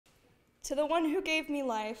To the one who gave me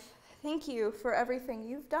life, thank you for everything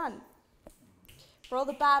you've done, for all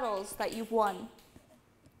the battles that you've won.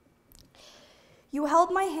 You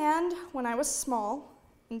held my hand when I was small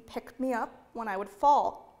and picked me up when I would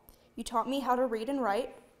fall. You taught me how to read and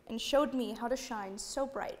write and showed me how to shine so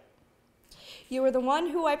bright. You were the one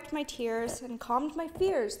who wiped my tears and calmed my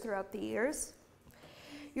fears throughout the years.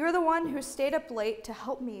 You were the one who stayed up late to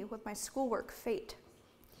help me with my schoolwork fate.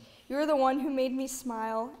 You were the one who made me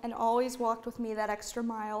smile and always walked with me that extra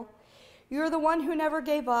mile. You were the one who never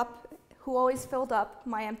gave up, who always filled up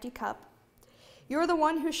my empty cup. You were the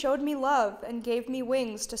one who showed me love and gave me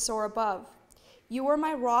wings to soar above. You were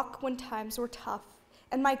my rock when times were tough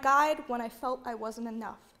and my guide when I felt I wasn't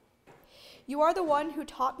enough. You are the one who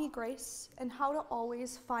taught me grace and how to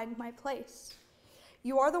always find my place.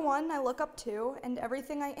 You are the one I look up to, and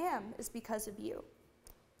everything I am is because of you.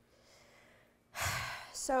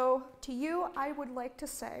 So to you, I would like to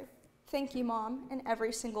say, thank you, Mom, in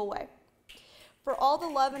every single way, for all the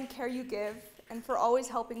love and care you give, and for always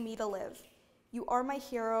helping me to live. You are my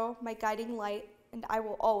hero, my guiding light, and I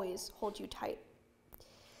will always hold you tight.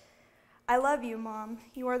 I love you, Mom.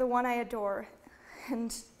 You are the one I adore,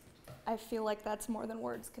 and I feel like that's more than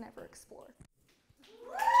words can ever explore.